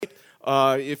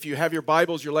If you have your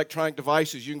Bibles, your electronic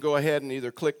devices, you can go ahead and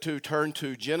either turn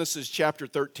to Genesis chapter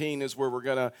 13 is where we're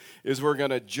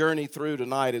gonna journey through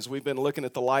tonight as we've been looking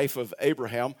at the life of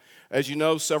Abraham. As you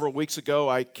know, several weeks ago,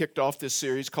 I kicked off this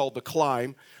series called The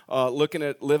Climb, looking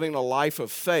at living a life of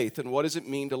faith and what does it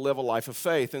mean to live a life of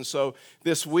faith. And so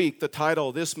this week, the title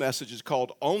of this message is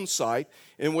called On Site,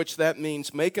 in which that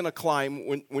means making a climb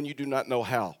when you do not know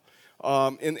how.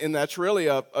 And that's really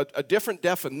a different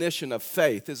definition of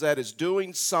faith, is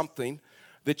doing something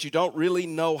that you don't really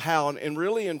know how, and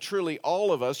really and truly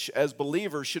all of us as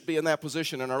believers should be in that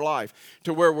position in our life,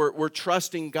 to where we're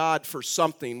trusting God for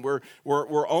something. We're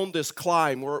on this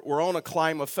climb. We're on a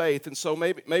climb of faith, and so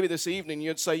maybe this evening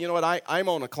you'd say, you know what, I'm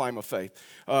on a climb of faith.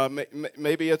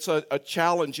 Maybe it's a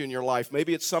challenge in your life.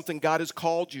 Maybe it's something God has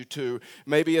called you to.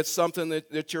 Maybe it's something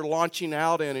that you're launching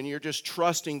out in and you're just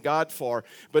trusting God for.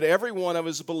 But every one of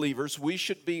us as believers, we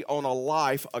should be on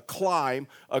a climb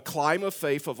of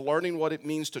faith, of learning what it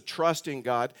means to trust in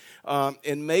God,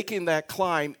 and making that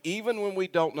climb even when we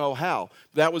don't know how.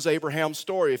 That was Abraham's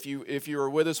story. If you were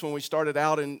with us when we started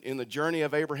out in the journey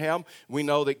of Abraham, we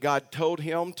know that God told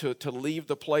him to leave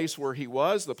the place where he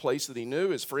was, the place that he knew,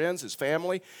 his friends, his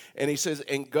family, and he says,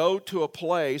 and go to a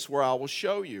place where I will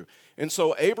show you. And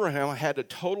so Abraham had to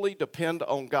totally depend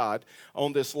on God,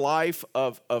 on this life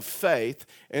of faith,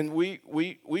 and we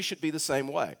should be the same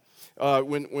way.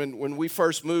 When we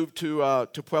first moved to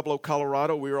Pueblo,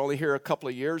 Colorado, we were only here a couple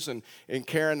of years, and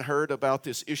Karen heard about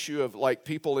this issue of like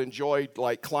people enjoyed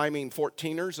like climbing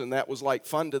 14ers, and that was like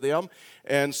fun to them.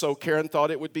 And so Karen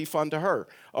thought it would be fun to her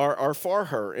or for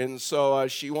her, and so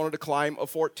she wanted to climb a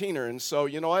 14er. And so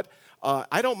you know what?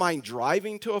 I don't mind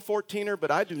driving to a 14er,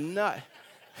 but I do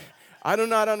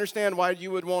not understand why you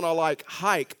would want to like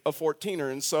hike a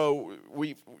 14er. And so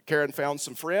Karen found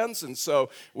some friends, and so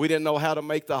we didn't know how to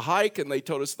make the hike, and they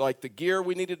told us like the gear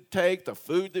we needed to take, the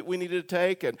food that we needed to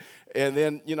take, and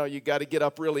then you got to get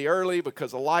up really early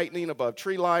because of lightning above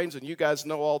tree lines, and you guys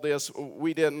know all this.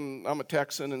 We didn't. I'm a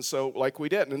Texan, and so like we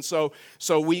didn't, and so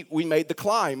we made the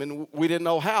climb, and we didn't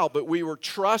know how, but we were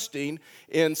trusting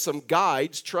in some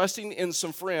guides, trusting in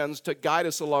some friends to guide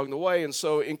us along the way. And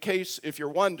so if you're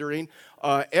wondering,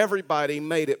 everybody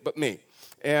made it but me.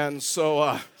 And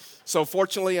so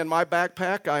fortunately in my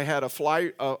backpack I had a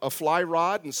fly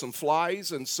rod and some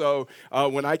flies. And so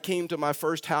when I came to my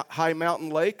first high mountain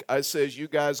lake, I says, you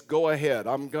guys go ahead.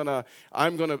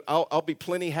 I'll be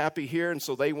plenty happy here. And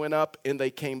so they went up and they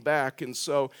came back. And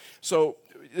so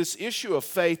this issue of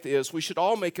faith is we should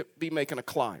all be making a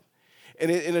climb. And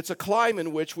it's a climb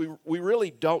in which we really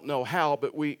don't know how,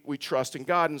 but we trust in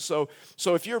God. And so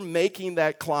if you're making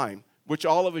that climb, which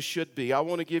all of us should be, I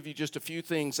want to give you just a few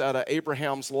things out of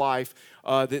Abraham's life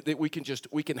that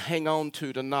we can hang on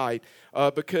to tonight,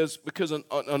 because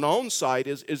an on-site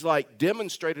is like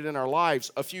demonstrated in our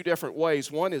lives a few different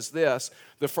ways. One is this.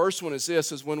 The first one is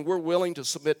this: is when we're willing to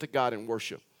submit to God in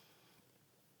worship.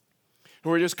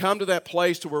 And we just come to that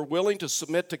place to where we're willing to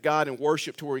submit to God and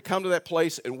worship, to where we come to that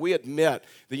place and we admit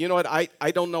that, you know what, I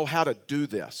don't know how to do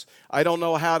this. I don't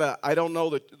know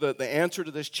the answer to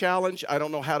this challenge. I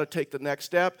don't know how to take the next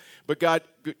step. But God,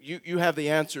 you have the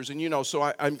answers, and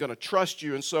so I'm going to trust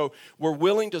you. And so we're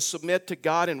willing to submit to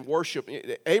God and worship.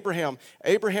 Abraham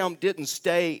didn't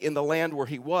stay in the land where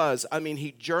he was. I mean,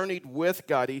 he journeyed with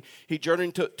God. He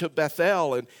journeyed to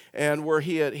Bethel, and where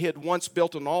he had once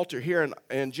built an altar. Here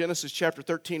in Genesis chapter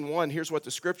 13:1, here's what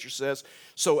the scripture says.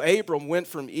 So Abram went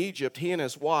from Egypt, he and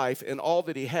his wife, and all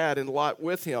that he had, and Lot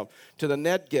with him, to the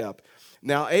Negev.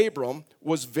 Now Abram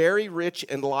was very rich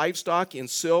in livestock, in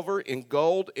silver, in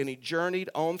gold, and he journeyed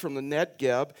on from the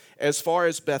Negev as far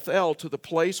as Bethel, to the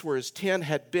place where his tent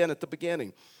had been at the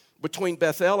beginning, between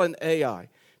Bethel and Ai,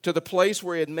 to the place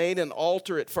where he had made an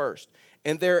altar at first.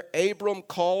 And there Abram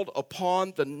called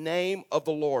upon the name of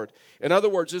the Lord. In other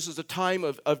words, this is a time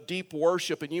of deep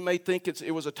worship, and you may think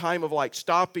it was a time of like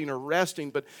stopping or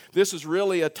resting, but this is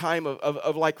really a time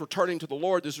of like returning to the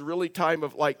Lord. This is really a time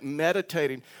of like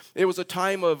meditating. It was a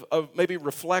time of maybe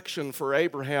reflection for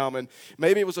Abraham, and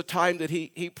maybe it was a time that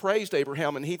he praised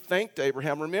Abraham and he thanked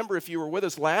Abraham. Remember, if you were with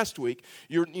us last week,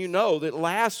 you know that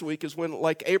last week is when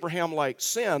like Abraham like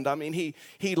sinned. I mean,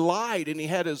 he lied, and he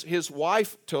had his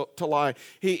wife to lie.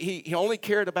 He only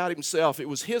cared about himself. It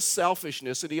was his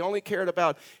selfishness, and he only cared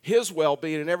about his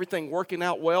well-being and everything working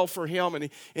out well for him. And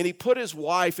he put his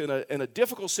wife in a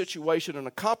difficult situation, in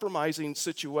a compromising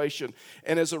situation.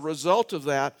 And as a result of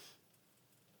that,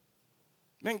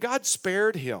 man, God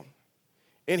spared him.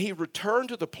 And he returned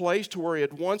to the place to where he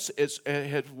had once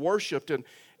had worshipped.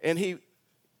 And he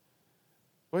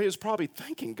was probably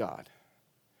thanking God.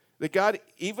 That God,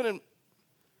 even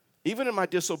Even in my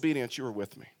disobedience, you were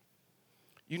with me.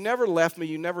 You never left me.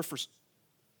 You never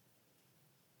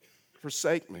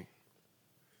forsake me.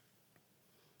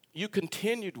 You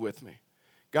continued with me.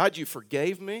 God, you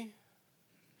forgave me.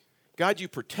 God, you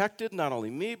protected not only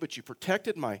me, but you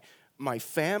protected my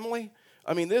family.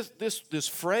 I mean, this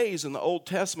phrase in the Old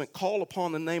Testament, call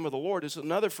upon the name of the Lord, is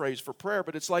another phrase for prayer,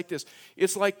 but it's like this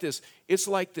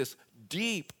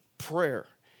deep prayer.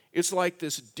 It's like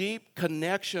this deep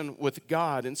connection with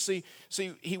God. And see,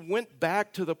 he went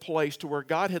back to the place to where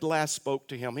God had last spoke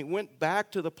to him. He went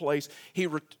back to the place, he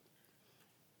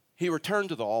returned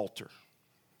to the altar.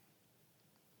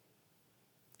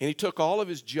 And he took all of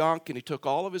his junk and he took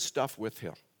all of his stuff with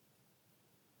him.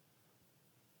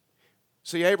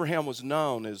 See, Abraham was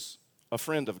known as a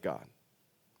friend of God.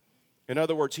 In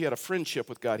other words, he had a friendship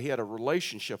with God. He had a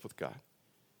relationship with God.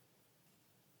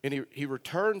 And he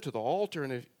returned to the altar.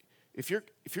 And if you're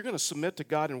going to submit to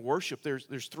God in worship,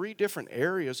 there's three different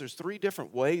areas. There's three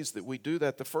different ways that we do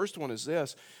that. The first one is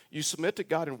this. You submit to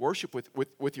God in worship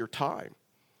with your time.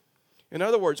 In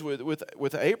other words,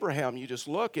 with Abraham, you just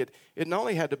look, it not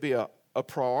only had to be a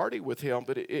priority with him,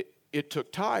 but it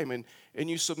took time. And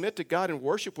you submit to God in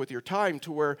worship with your time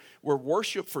to where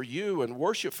worship for you and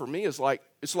worship for me is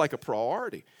like a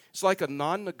priority. It's like a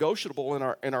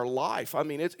non-negotiable in our life. I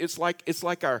mean, it's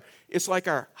like our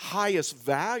highest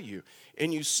value.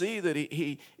 And you see that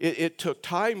it took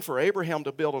time for Abraham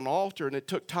to build an altar, and it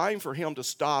took time for him to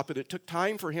stop, and it took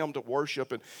time for him to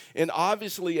worship. And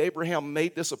obviously Abraham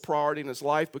made this a priority in his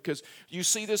life, because you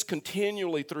see this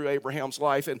continually through Abraham's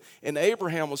life. And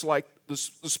Abraham was like the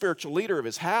spiritual leader of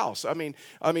his house. I mean,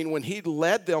 when he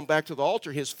led them back to the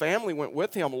altar, his family went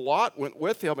with him. Lot went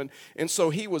with him. And so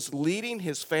he was leading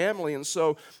his family. And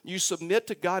so you submit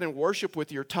to God in worship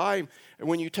with your time. And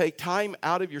when you take time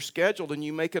out of your schedule and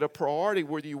you make it a priority,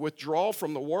 where you withdraw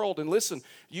from the world, and listen,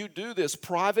 you do this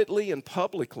privately and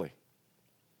publicly.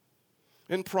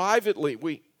 And privately,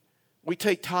 we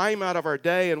take time out of our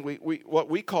day, and we what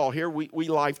we call here, we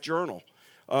life journal.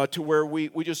 To where we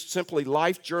just simply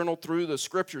life journal through the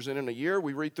scriptures. And in a year,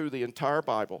 we read through the entire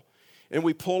Bible. And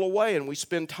we pull away and we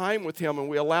spend time with him, and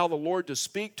we allow the Lord to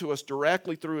speak to us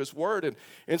directly through his word.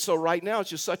 And so right now,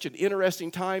 it's just such an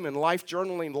interesting time in life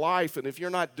journaling life. And if you're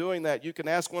not doing that, you can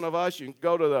ask one of us. You can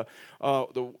go to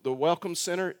the Welcome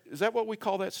Center. Is that what we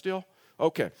call that still?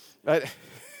 Okay.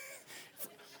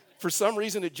 For some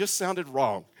reason, it just sounded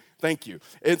wrong. Thank you.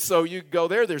 And so you go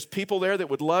there. There's people there that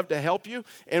would love to help you.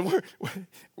 And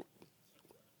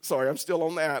sorry, I'm still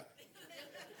on that.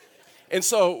 And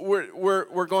so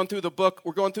we're going through the book.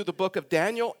 We're going through the book of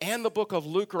Daniel and the book of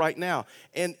Luke right now.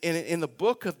 And in the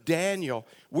book of Daniel,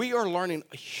 we are learning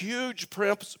huge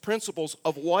principles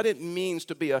of what it means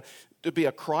to be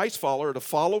a Christ follower, to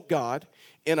follow God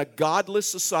in a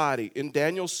godless society. In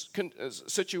Daniel's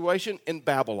situation in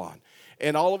Babylon.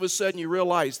 And all of a sudden you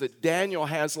realize that Daniel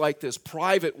has like this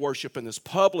private worship and this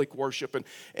public worship,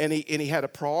 and he had a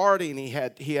priority, and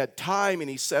he had time, and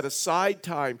he set aside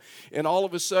time. And all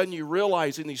of a sudden you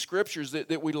realize in these scriptures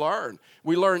that we learn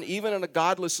even in a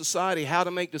godless society how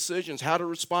to make decisions, how to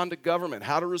respond to government,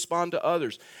 how to respond to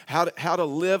others, how to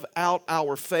live out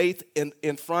our faith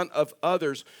in front of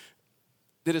others.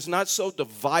 That is not so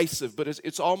divisive, but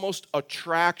it's almost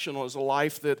attractional as a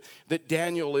life that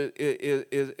Daniel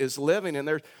is living.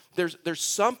 And there's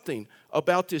something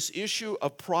about this issue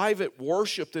of private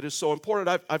worship that is so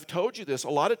important. I've told you this. A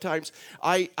lot of times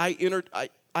I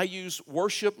use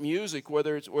worship music,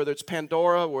 whether it's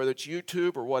Pandora, whether it's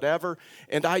YouTube or whatever,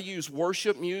 and I use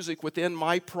worship music within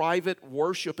my private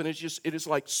worship, and it is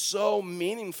like so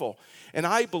meaningful. And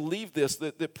I believe this,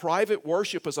 that private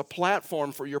worship is a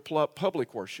platform for your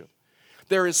public worship.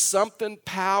 There is something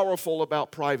powerful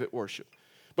about private worship,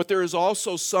 but there is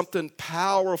also something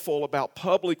powerful about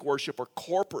public worship or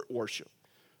corporate worship.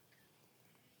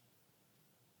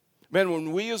 Man,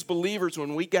 when we as believers,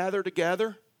 when we gather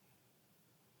together,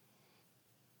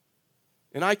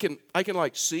 and I can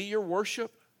like see your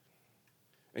worship,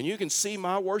 and you can see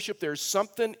my worship, there's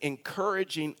something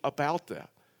encouraging about that.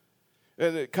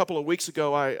 And a couple of weeks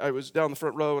ago, I was down the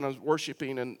front row, and I was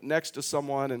worshiping and next to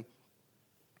someone, and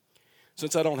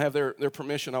since I don't have their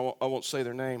permission, I won't say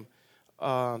their name.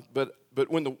 But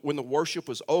when the worship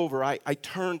was over, I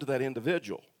turned to that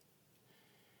individual,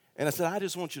 and I said, I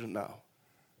just want you to know,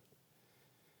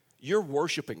 your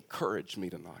worship encouraged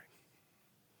me tonight.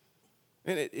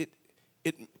 And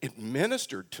it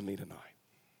ministered to me tonight.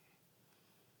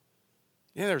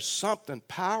 Yeah, there's something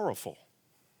powerful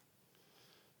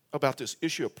about this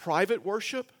issue of private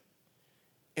worship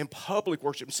and public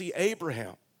worship. See,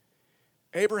 Abraham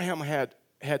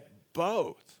had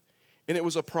both. And it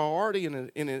was a priority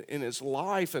in his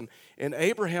life. And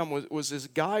Abraham was this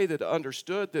guy that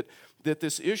understood that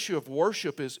this issue of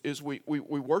worship is we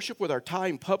worship with our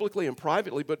time publicly and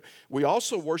privately, but we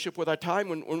also worship with our time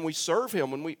when we serve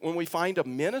him, when we find a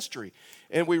ministry.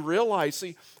 And we realize,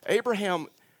 see, Abraham,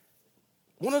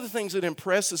 one of the things that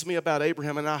impresses me about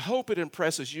Abraham, and I hope it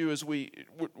impresses you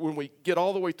when we get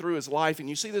all the way through his life, and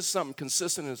you see this is something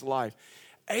consistent in his life.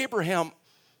 Abraham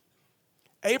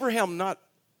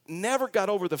never got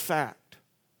over the fact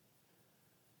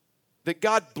that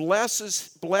God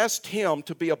blessed him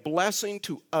to be a blessing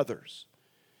to others.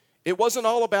 It wasn't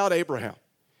all about Abraham.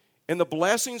 And the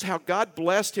blessings, how God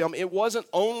blessed him, it wasn't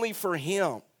only for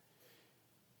him.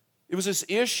 It was this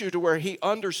issue to where he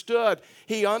understood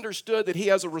that he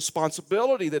has a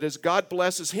responsibility, that as God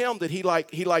blesses him, that he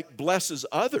blesses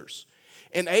others.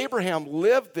 And Abraham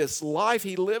lived this life.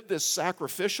 He lived this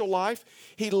sacrificial life.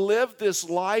 He lived this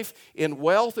life in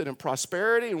wealth and in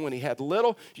prosperity. And when he had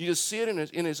little, you just see it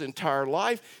in his entire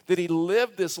life, that he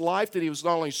lived this life that he was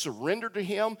not only surrendered to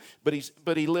him, but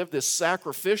he lived this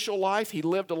sacrificial life. He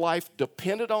lived a life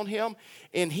dependent on him.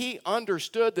 And he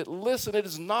understood that, listen, it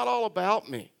is not all about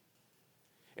me.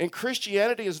 And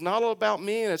Christianity is not all about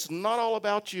me, and it's not all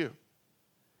about you.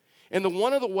 And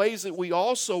one of the ways that we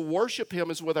also worship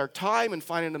him is with our time and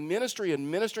finding a ministry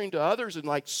and ministering to others and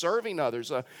like serving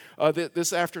others.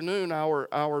 This afternoon,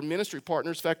 our ministry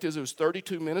partners, fact is it was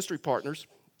 32 ministry partners,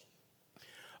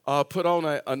 put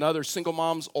on another single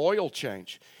mom's oil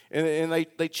change. And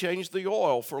they changed the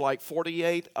oil for like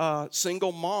 48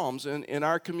 single moms in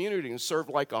our community and served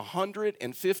like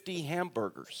 150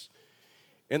 hamburgers.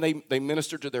 And they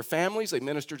ministered to their families, they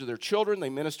ministered to their children, they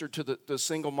ministered to the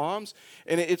single moms.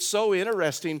 And it's so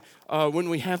interesting when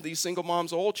we have these single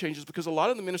moms oil changes, because a lot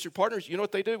of the ministry partners, you know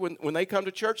what they do? When they come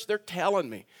to church, they're telling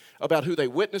me about who they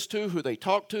witnessed to, who they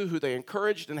talked to, who they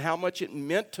encouraged, and how much it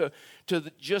meant to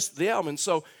just them. And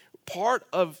so part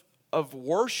of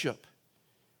worship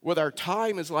with our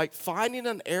time is like finding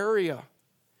an area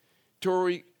to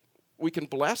where we can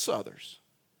bless others,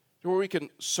 to where we can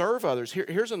serve others.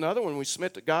 Here's another one. We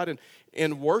submit to God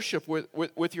and worship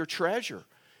with your treasure.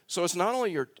 So it's not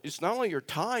only your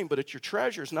time, but it's your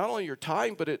treasure. It's not only your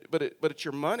time, but it's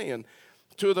your money. And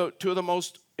two of the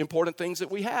most important things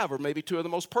that we have, or maybe two of the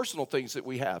most personal things that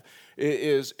we have,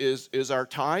 is our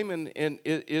time and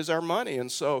is our money.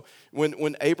 And so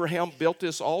when Abraham built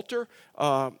this altar,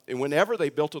 and whenever they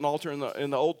built an altar in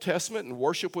the Old Testament and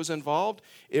worship was involved,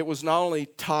 it was not only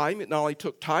time. It not only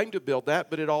took time to build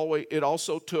that, but it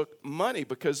also took money,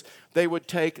 because they would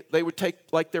take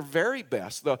like their very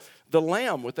best, the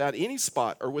lamb without any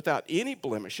spot or without any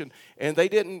blemish, and they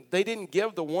didn't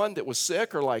give the one that was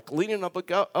sick or like leaning up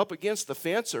against the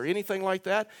fence or anything like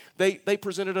that. They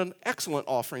presented an excellent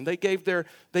offering. They gave their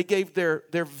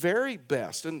very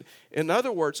best. And in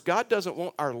other words, God doesn't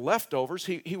want our leftovers.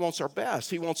 He wants our best.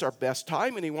 He wants our best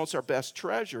time, and he wants our best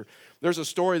treasure. There's a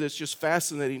story that's just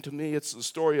fascinating to me. It's the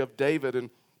story of David, and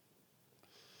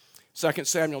 2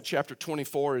 Samuel chapter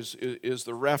 24 is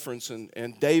the reference,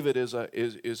 and David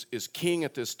is king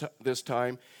at this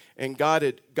time, and God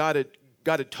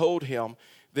had told him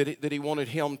that he wanted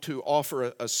him to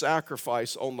offer a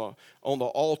sacrifice on the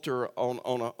altar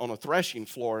on a threshing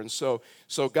floor. And so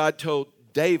God told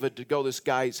David to go to this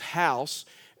guy's house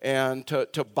and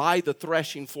to buy the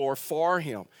threshing floor for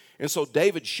him. And so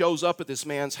David shows up at this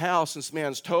man's house, and this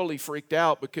man's totally freaked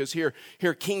out, because here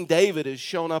King David has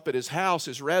shown up at his house,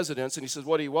 his residence, and he says,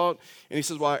 "What do you want?" And he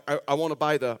says, "Well, I want to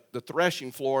buy the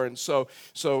threshing floor." And so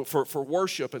for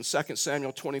worship in 2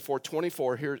 Samuel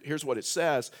 24, here's what it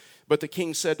says. But the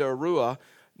king said to Aruah,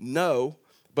 "No,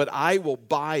 but I will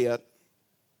buy it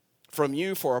from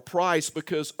you for a price,"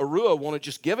 because Aruah wanted to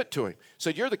just give it to him.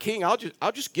 Said, "You're the king, I'll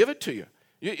just give it to you.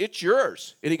 It's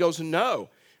yours." And he goes, "No,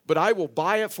 but I will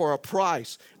buy it for a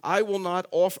price. I will not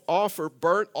offer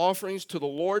burnt offerings to the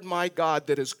Lord my God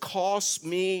that has cost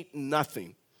me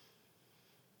nothing."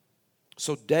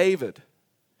 So David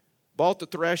bought the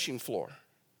threshing floor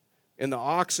and the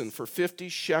oxen for 50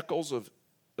 shekels of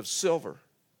silver.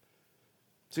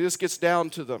 See, this gets down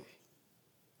to the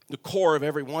core of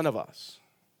every one of us.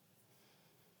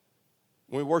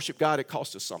 When we worship God, it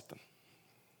costs us something.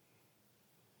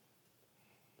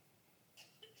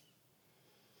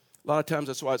 A lot of times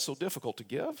that's why it's so difficult to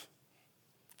give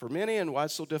for many, and why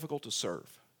it's so difficult to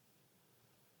serve.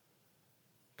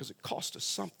 Because it costs us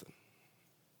something.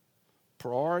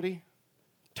 Priority,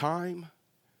 time,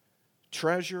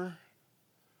 treasure,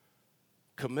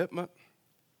 commitment.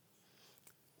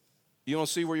 You want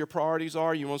to see where your priorities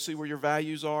are? You want to see where your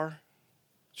values are?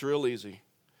 It's real easy.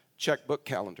 Checkbook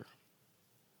calendar.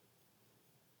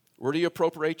 Where do you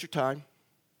appropriate your time?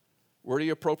 Where do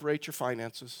you appropriate your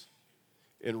finances?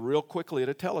 And real quickly,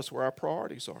 it'll tell us where our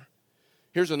priorities are.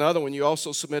 Here's another one. You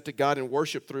also submit to God in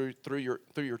worship through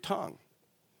your tongue.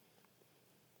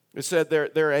 It said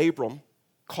there Abram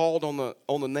called on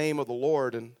the name of the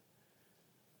Lord, and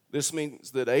this means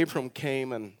that Abram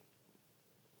came and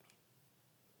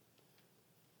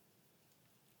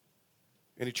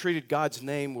he treated God's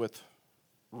name with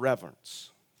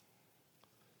reverence.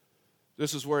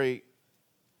 This is where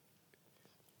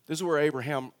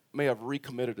Abraham may have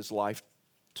recommitted his life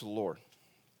to the Lord.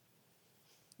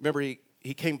 Remember,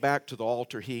 he came back to the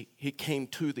altar. He came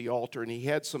to the altar, and he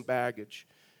had some baggage.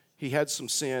 He had some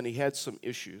sin. He had some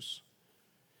issues.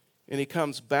 And he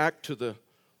comes back to the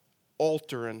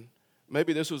altar, and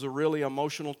maybe this was a really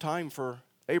emotional time for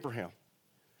Abraham,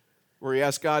 where he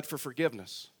asked God for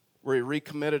forgiveness, where he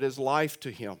recommitted his life to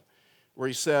him, where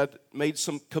he made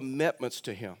some commitments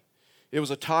to him. It was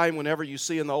a time whenever you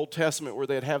see in the Old Testament where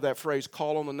they'd have that phrase,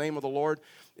 call on the name of the Lord,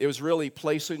 it was really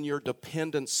placing your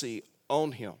dependency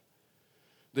on him.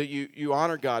 That you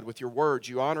honor God with your words,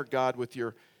 you honor God with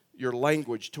your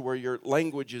language, to where your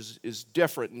language is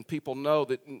different, and people know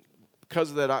that because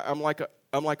of that I'm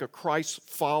like a Christ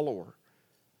follower.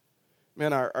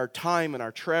 Man, our time and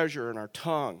our treasure and our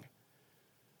tongue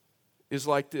is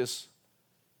like this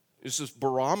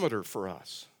barometer for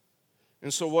us.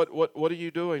 And so what are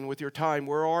you doing with your time?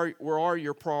 Where are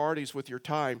your priorities with your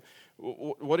time?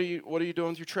 What are you doing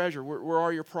with your treasure? Where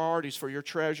are your priorities for your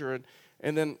treasure?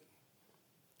 And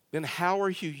then how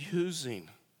are you using?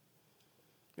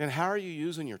 And how are you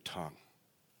using your tongue?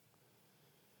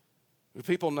 Do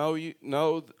people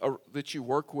know that you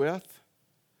work with,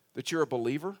 that you're a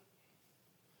believer?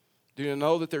 Do you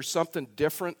know that there's something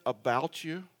different about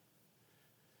you?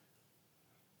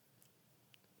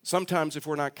 Sometimes, if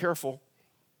we're not careful,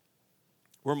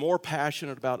 we're more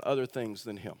passionate about other things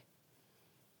than him.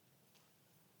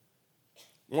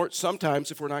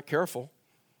 Sometimes, if we're not careful,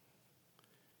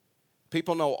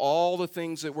 people know all the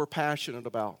things that we're passionate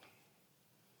about,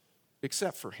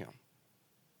 except for him.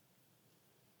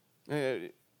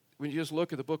 When you just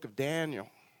look at the book of Daniel,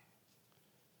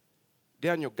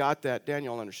 Daniel got that.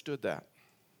 Daniel understood that.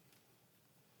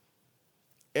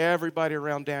 Everybody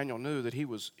around Daniel knew that he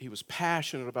was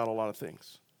passionate about a lot of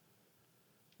things.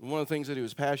 And one of the things that he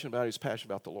was passionate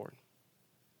about the Lord.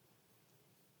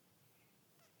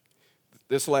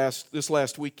 This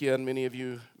last weekend, many of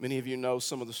you know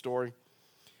some of the story.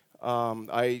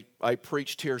 I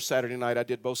preached here Saturday night. I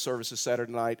did both services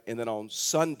Saturday night, and then on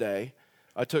Sunday,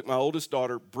 I took my oldest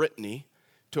daughter, Brittany,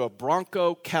 to a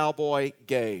Bronco Cowboy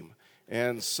game.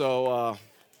 And so,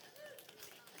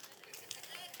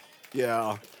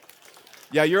 yeah,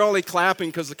 you're only clapping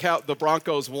because the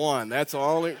Broncos won. That's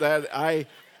only that I.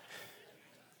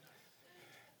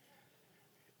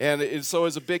 And so it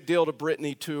was a big deal to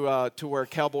Brittany to wear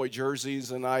cowboy jerseys,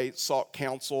 and I sought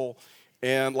counsel.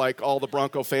 And like all the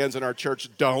Bronco fans in our church,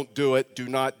 don't do it. Do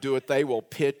not do it. They will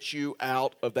pitch you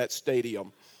out of that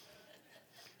stadium.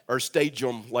 Or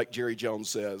stadium, like Jerry Jones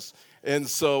says. And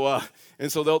so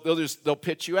they'll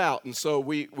pitch you out. And so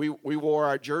we wore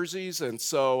our jerseys, and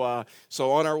so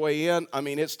on our way in, I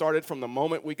mean, it started from the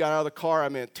moment we got out of the car. I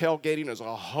mean, tailgating is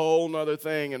a whole nother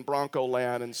thing in Bronco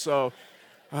land. And so,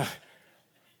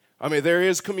 I mean, there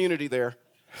is community there.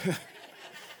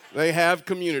 They have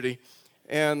community.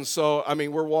 And so, I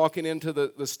mean, we're walking into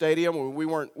the stadium. We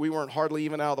weren't hardly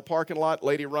even out of the parking lot.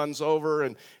 Lady runs over,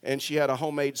 and she had a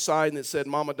homemade sign that said,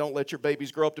 "Mama, don't let your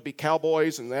babies grow up to be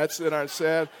cowboys." And that's it. I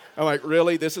said, I'm like,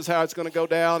 really? This is how it's going to go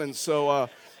down? And so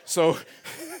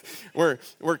we're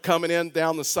coming in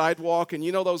down the sidewalk, and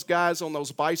you know those guys on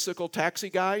those bicycle taxi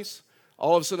guys?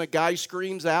 All of a sudden, a guy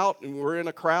screams out, and we're in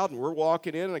a crowd, and we're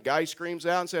walking in, and a guy screams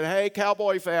out and said, "Hey,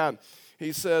 cowboy fan."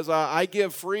 He says, "I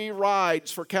give free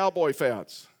rides for cowboy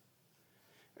fans."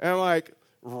 And I'm like,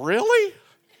 really?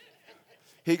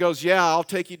 He goes, "Yeah, I'll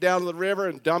take you down to the river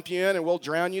and dump you in, and we'll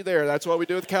drown you there. That's what we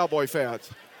do with cowboy fans."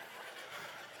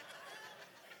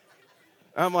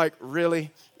 I'm like, really?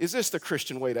 Is this the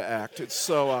Christian way to act? It's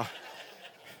so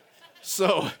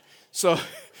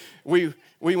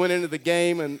we went into the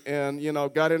game and you know,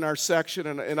 got in our section,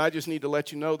 and I just need to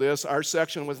let you know this. Our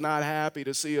section was not happy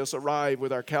to see us arrive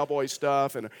with our cowboy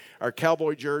stuff and our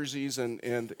cowboy jerseys and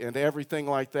everything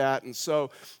like that. And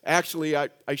so actually I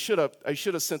should have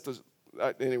sent the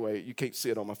anyway, you can't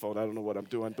see it on my phone. I don't know what I'm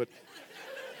doing, but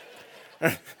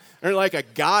there's like a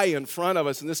guy in front of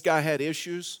us, and this guy had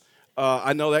issues.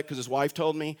 I know that because his wife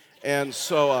told me. And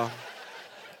so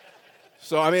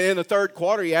I mean, in the third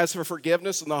quarter, he asked for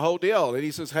forgiveness and the whole deal. And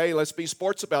he says, "Hey, let's be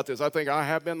sports about this." I think I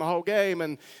have been the whole game.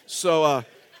 And so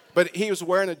But he was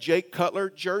wearing a Jake Cutler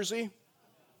jersey.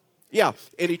 Yeah,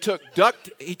 and he took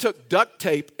duct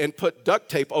tape and put duct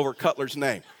tape over Cutler's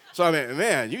name. So, I mean,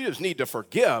 man, you just need to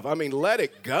forgive. I mean, let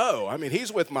it go. I mean,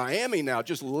 he's with Miami now.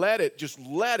 Just let it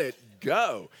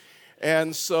go.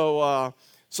 And so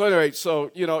anyway,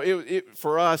 you know, it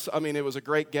for us, I mean, it was a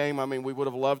great game. I mean, we would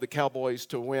have loved the Cowboys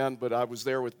to win, but I was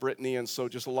there with Brittany, and so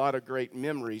just a lot of great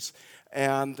memories.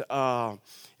 But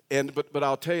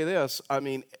I'll tell you this, I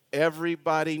mean,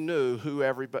 everybody knew who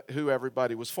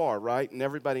everybody was for, right? And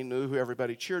everybody knew who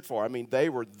everybody cheered for. I mean, they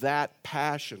were that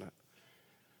passionate.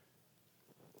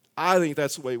 I think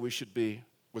that's the way we should be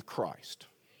with Christ.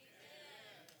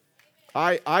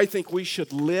 I think we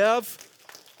should live,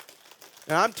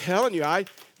 and I'm telling you,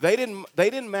 they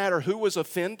didn't matter who was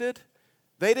offended.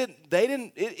 It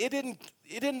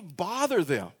didn't bother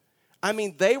them. I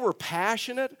mean, they were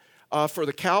passionate. For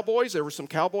the Cowboys, there were some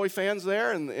Cowboy fans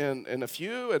there, and a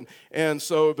few,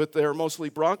 but they were mostly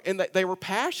Bronco, and they were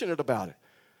passionate about it.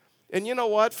 And you know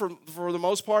what? For the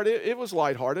most part, it was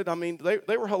lighthearted. I mean,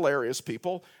 they were hilarious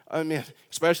people. I mean,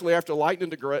 especially after lightning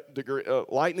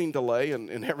delay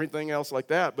and everything else like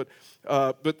that. But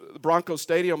the Broncos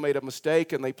Stadium made a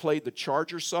mistake, and they played the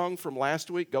Chargers song from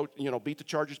last week. Go, you know, beat the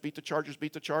Chargers, beat the Chargers,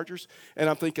 beat the Chargers. And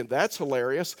I'm thinking that's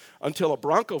hilarious. Until a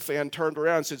Bronco fan turned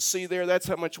around and said, "See there, that's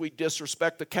how much we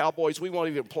disrespect the Cowboys. We won't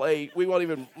even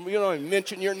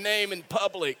mention your name in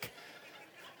public."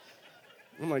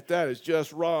 I'm like, that is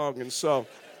just wrong. And so,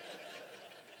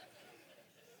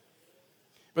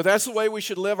 but that's the way we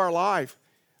should live our life.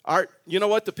 You know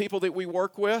what? The people that we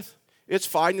work with, it's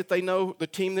fine that they know the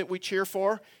team that we cheer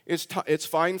for. It's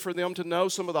fine for them to know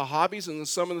some of the hobbies and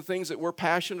some of the things that we're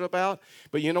passionate about.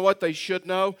 But you know what they should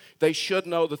know? They should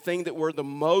know the thing that we're the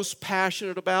most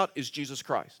passionate about is Jesus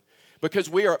Christ. Because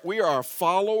we are a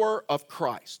follower of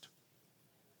Christ.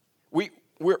 We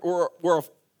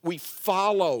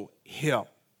follow Him.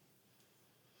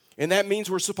 And that means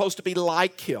we're supposed to be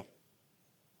like Him.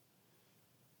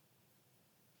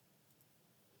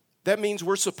 That means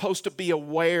we're supposed to be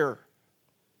aware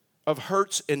of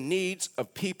hurts and needs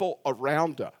of people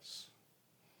around us.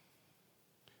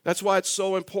 That's why it's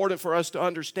so important for us to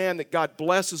understand that God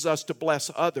blesses us to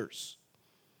bless others.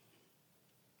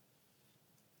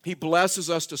 He blesses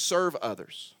us to serve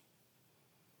others.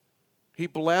 He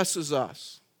blesses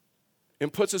us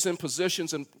and puts us in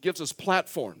positions and gives us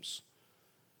platforms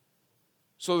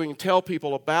so we can tell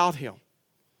people about Him.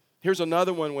 Here's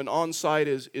another one when on-site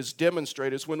is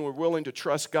demonstrated. It's when we're willing to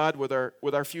trust God with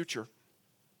our future.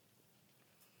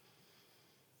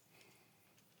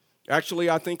 Actually,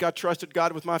 I think I trusted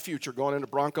God with my future going into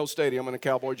Bronco Stadium in a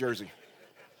Cowboy jersey.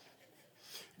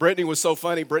 Brittany was so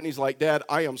funny. Brittany's like, "Dad,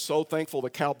 I am so thankful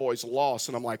the Cowboys lost."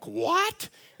 And I'm like, "What?"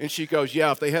 And she goes,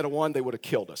 "Yeah, if they had won, they would have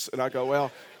killed us." And I go,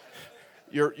 "Well,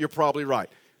 you're probably right."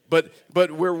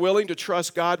 But we're willing to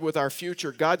trust God with our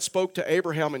future. God spoke to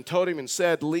Abraham and told him and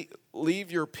said,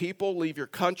 leave your people, leave your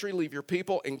country, leave your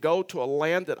people, and go to a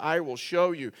land that I will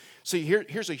show you. See,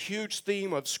 here's a huge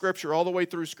theme of Scripture, all the way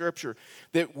through Scripture,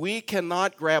 that we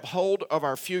cannot grab hold of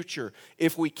our future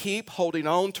if we keep holding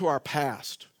on to our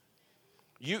past.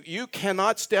 You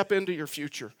cannot step into your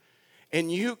future, and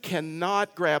you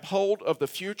cannot grab hold of the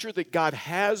future that God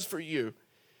has for you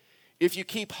if you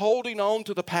keep holding on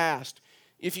to the past.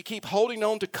 If you keep holding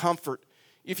on to comfort,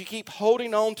 if you keep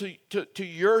holding on to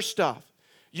your stuff,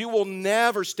 you will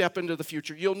never step into the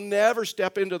future. You'll never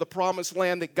step into the promised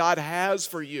land that God has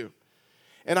for you.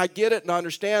 And I get it and I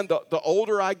understand the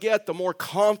older I get, the more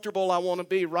comfortable I want to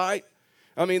be, right?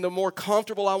 I mean, the more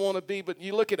comfortable I want to be. But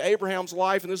you look at Abraham's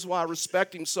life, and this is why I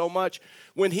respect him so much.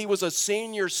 When he was a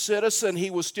senior citizen, he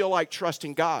was still like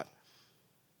trusting God.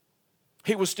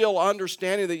 He was still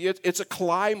understanding that it's a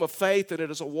climb of faith and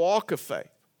it is a walk of faith.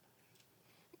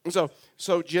 And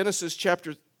so Genesis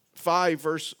chapter 5,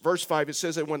 verse 5, it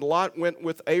says that when Lot went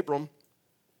with Abram,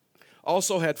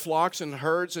 also had flocks and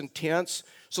herds and tents,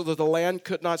 so that the land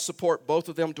could not support both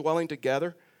of them dwelling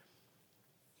together.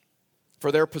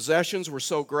 For their possessions were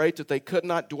so great that they could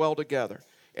not dwell together.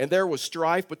 And there was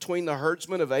strife between the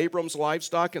herdsmen of Abram's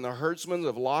livestock and the herdsmen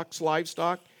of Lot's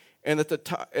livestock. And at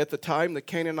the time, the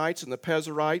Canaanites and the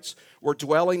Perizzites were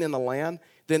dwelling in the land.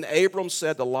 Then Abram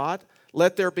said to Lot,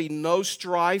 "Let there be no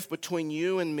strife between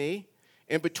you and me,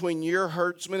 and between your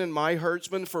herdsmen and my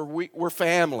herdsmen, for we're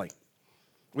family.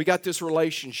 We got this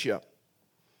relationship.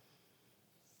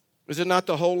 Is it not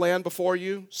the whole land before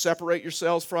you? Separate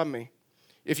yourselves from me.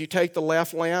 If you take the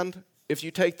left hand,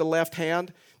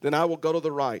 then I will go to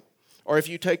the right. Or if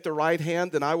you take the right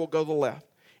hand, then I will go to the left."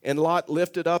 And Lot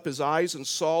lifted up his eyes and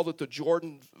saw that the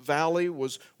Jordan Valley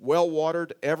was well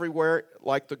watered everywhere,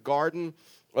 like the garden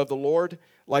of the Lord,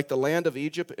 like the land of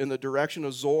Egypt in the direction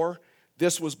of Zoar.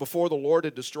 This was before the Lord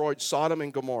had destroyed Sodom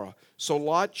and Gomorrah. So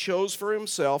Lot chose for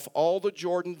himself all the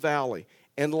Jordan Valley,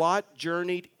 and Lot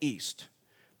journeyed east.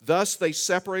 Thus they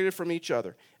separated from each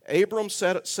other. Abram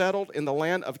settled in the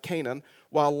land of Canaan,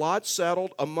 while Lot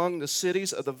settled among the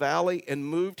cities of the valley and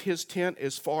moved his tent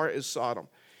as far as Sodom.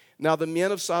 Now the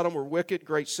men of Sodom were wicked,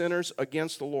 great sinners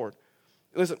against the Lord.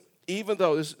 Listen, even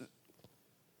though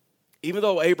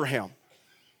Abraham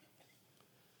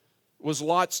was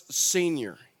Lot's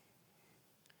senior,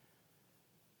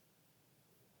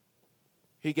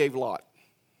 he gave Lot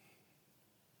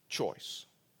choice.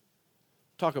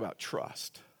 Talk about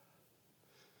trust.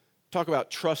 Talk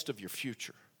about trust of your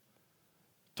future.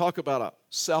 Talk about a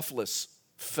selfless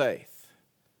faith.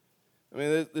 I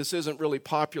mean, this isn't really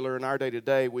popular in our day to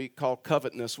day. We call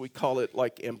covetousness, we call it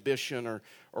like ambition or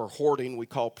hoarding, we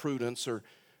call prudence, or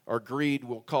greed,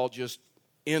 we'll call just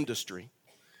industry.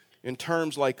 In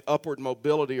terms like upward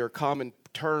mobility are common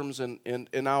terms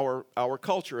in our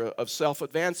culture of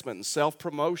self-advancement and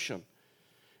self-promotion.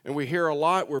 And we hear a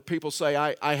lot where people say,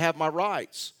 I have my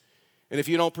rights. And if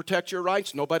you don't protect your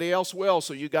rights, nobody else will.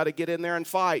 So you got to get in there and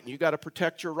fight, and you got to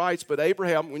protect your rights. But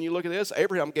Abraham, when you look at this,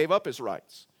 Abraham gave up his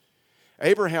rights.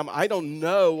 Abraham, I don't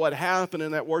know what happened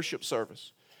in that worship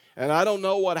service. And I don't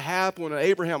know what happened when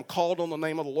Abraham called on the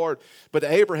name of the Lord. But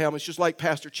Abraham, it's just like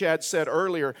Pastor Chad said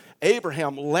earlier,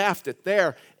 Abraham left it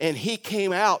there, and he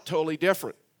came out totally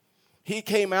different. He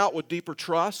came out with deeper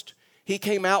trust. He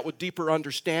came out with deeper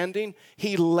understanding.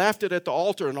 He left it at the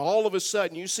altar, and all of a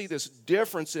sudden you see this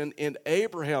difference in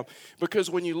Abraham. Because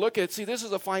when you look at it, see, this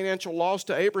is a financial loss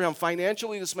to Abraham.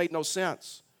 Financially, this made no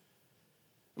sense.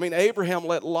 I mean, Abraham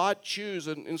let Lot choose,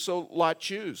 and so Lot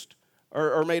chose,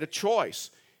 or made a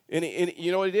choice. And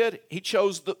you know what he did? He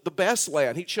chose the best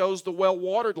land. He chose the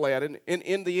well-watered land. And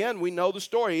in the end, we know the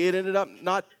story. It ended up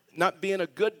not being a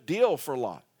good deal for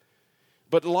Lot.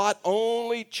 But Lot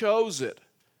only chose it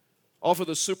off of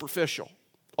the superficial,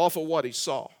 off of what he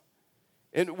saw.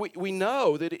 And we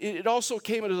know that it also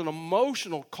came at an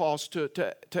emotional cost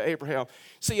to Abraham.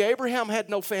 See, Abraham had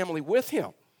no family with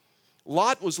him.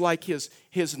 Lot was like his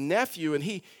nephew, and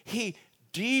he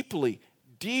deeply,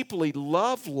 deeply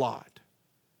loved Lot.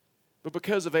 But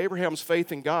because of Abraham's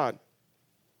faith in God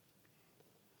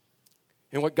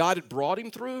and what God had brought him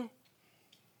through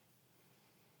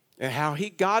and how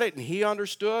he got it and he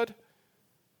understood,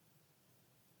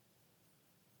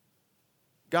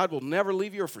 God will never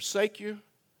leave you or forsake you.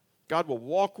 God will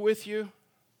walk with you,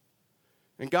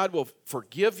 and God will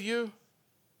forgive you.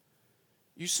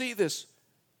 You see this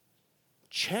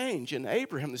change in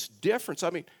Abraham, this difference. I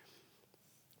mean,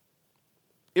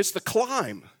 it's the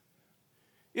climb.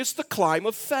 It's the climb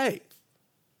of faith.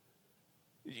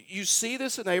 You see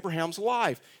this in Abraham's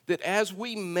life, that as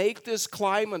we make this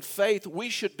climb in faith, we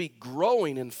should be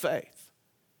growing in faith.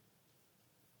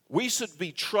 We should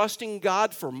be trusting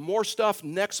God for more stuff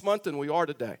next month than we are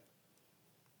today.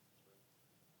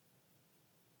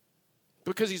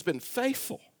 Because he's been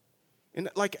faithful. And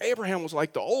like Abraham was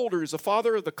like the older, he's the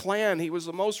father of the clan, he was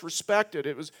the most respected.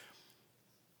 In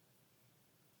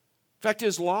fact,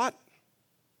 is Lot,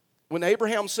 when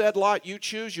Abraham said, Lot, you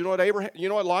choose, you know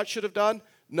what Lot should have done?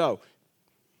 No.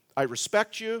 I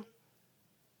respect you.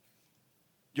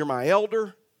 You're my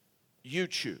elder. You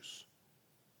choose.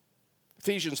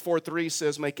 Ephesians 4:3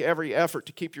 says, make every effort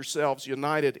to keep yourselves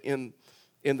united in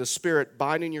the Spirit,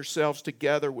 binding yourselves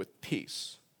together with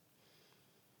peace.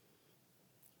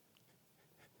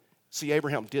 See,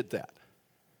 Abraham did that.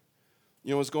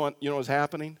 You know what's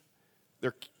happening?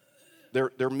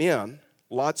 They're men.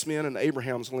 Lot's men and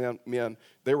Abraham's men,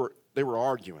 they were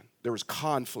arguing. There was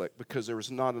conflict because there was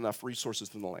not enough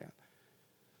resources in the land.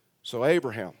 So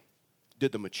Abraham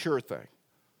did the mature thing.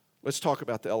 Let's talk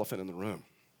about the elephant in the room.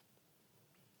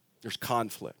 There's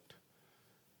conflict.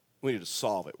 We need to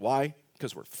solve it. Why?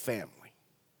 Because we're family.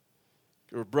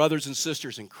 We're brothers and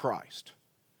sisters in Christ.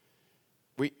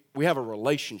 We have a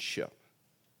relationship.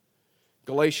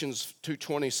 Galatians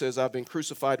 2:20 says, I've been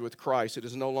crucified with Christ. It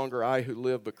is no longer I who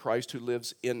live, but Christ who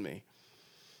lives in me.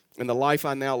 In the life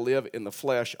I now live in the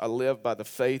flesh, I live by the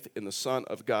faith in the Son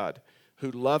of God,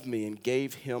 who loved me and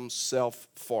gave himself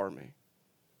for me.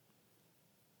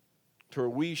 To where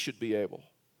we should be able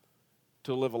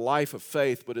to live a life of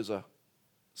faith, but as a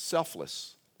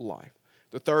selfless life.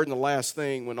 The third and the last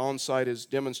thing, when on-site is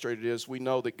demonstrated, is we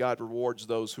know that God rewards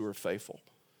those who are faithful.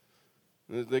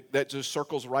 That just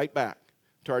circles right back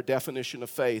to our definition of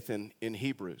faith in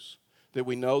Hebrews, that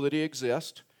we know that he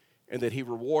exists and that he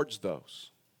rewards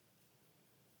those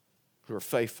who are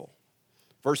faithful.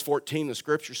 Verse 14, the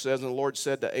scripture says, and the Lord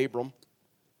said to Abram,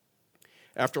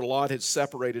 After Lot had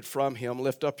separated from him,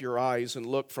 lift up your eyes and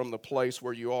look from the place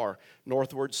where you are,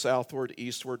 northward, southward,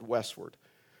 eastward, westward.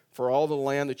 For all the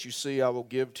land that you see I will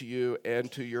give to you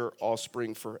and to your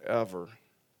offspring forever.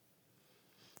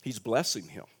 He's blessing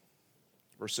him.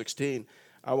 Verse 16,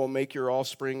 I will make your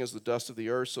offspring as the dust of the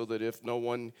earth, so that if no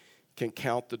one can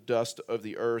count the dust of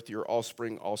the earth, your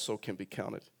offspring also can be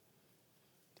counted.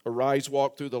 Arise,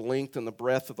 walk through the length and the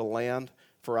breadth of the land,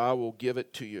 for I will give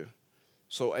it to you.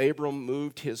 So Abram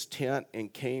moved his tent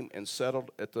and came and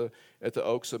settled at the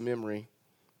oaks of Mamre,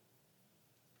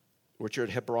 which are at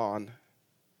Hebron.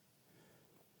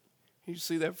 You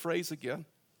see that phrase again?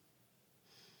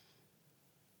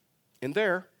 And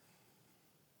there,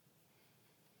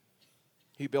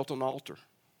 he built an altar.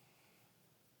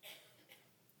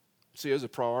 See, it was a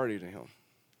priority to him.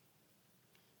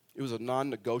 It was a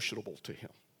non-negotiable to him.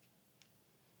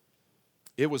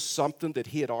 It was something that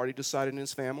he had already decided in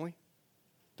his family,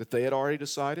 that they had already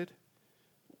decided.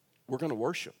 We're going to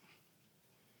worship.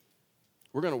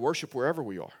 We're going to worship wherever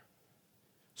we are.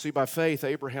 See, by faith,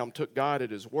 Abraham took God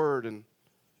at his word and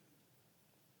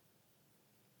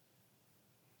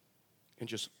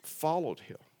just followed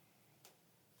him.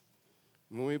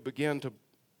 When we begin to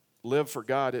live for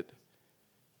God, it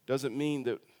doesn't mean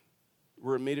that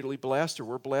we're immediately blessed or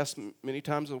we're blessed many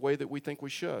times in the way that we think we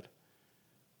should.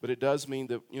 But it does mean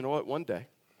that, you know what, one day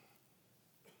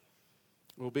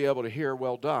we'll be able to hear,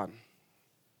 well done,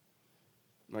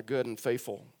 my good and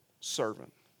faithful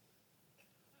servant.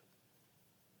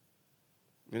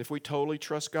 And if we totally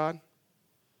trust God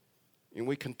and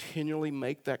we continually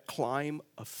make that climb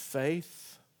of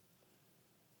faith,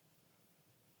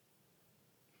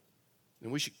 then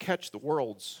we should catch the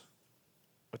world's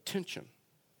attention.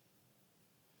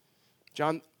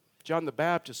 John the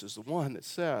Baptist is the one that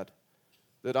said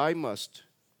that I must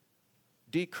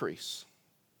decrease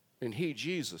and he,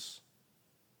 Jesus,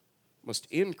 must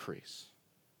increase.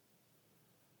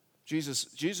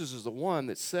 Jesus is the one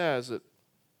that says that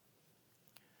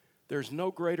there's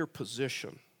no greater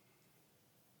position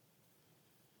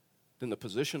than the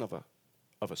position of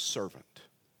a servant.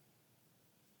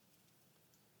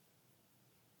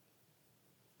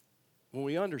 When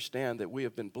we understand that we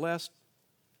have been blessed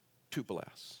to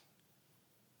bless,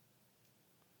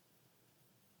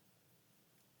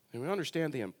 and we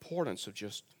understand the importance of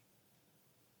just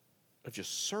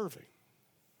serving.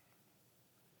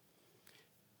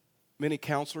 Many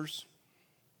counselors,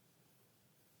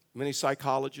 many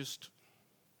psychologists,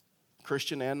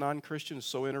 Christian and non-Christian, is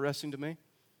so interesting to me.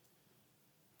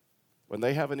 When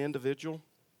they have an individual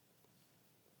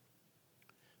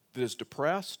that is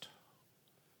depressed,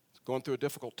 going through a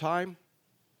difficult time,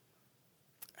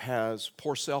 has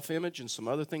poor self-image and some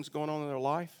other things going on in their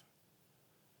life,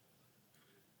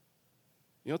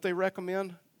 you know what they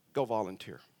recommend? Go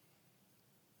volunteer.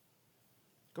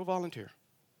 Go volunteer.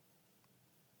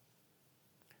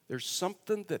 There's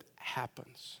something that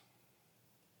happens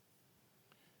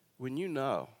when you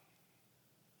know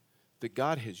that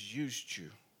God has used you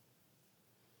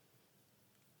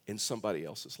in somebody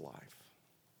else's life.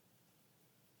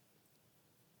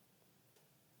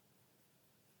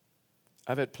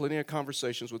 I've had plenty of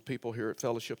conversations with people here at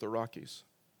Fellowship the Rockies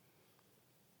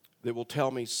that will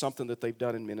tell me something that they've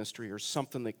done in ministry or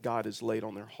something that God has laid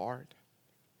on their heart.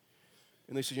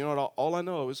 And they say, you know what, all I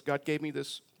know is God gave me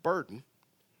this burden.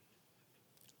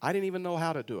 I didn't even know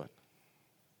how to do it.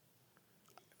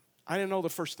 I didn't know the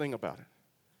first thing about it.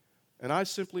 And I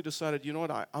simply decided, you know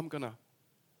what, I'm going to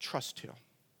trust him.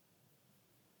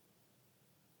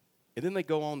 And then they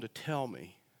go on to tell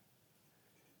me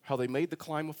how they made the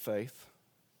climb of faith,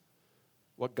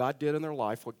 what God did in their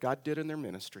life, what God did in their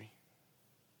ministry.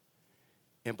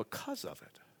 And because of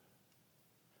it,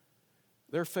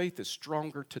 their faith is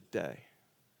stronger today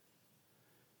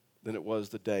than it was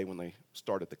the day when they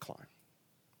started the climb.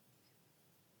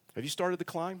 Have you started the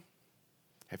climb?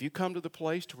 Have you come to the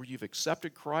place to where you've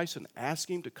accepted Christ and asked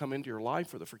him to come into your life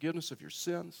for the forgiveness of your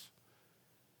sins?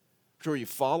 To where you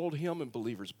followed him in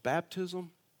believer's baptism?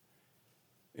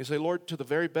 And you say, Lord, to the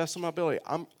very best of my ability,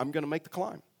 I'm going to make the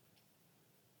climb.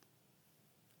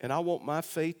 And I want my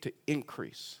faith to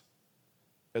increase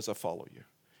as I follow you.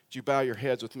 Would you bow your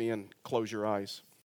heads with me and close your eyes?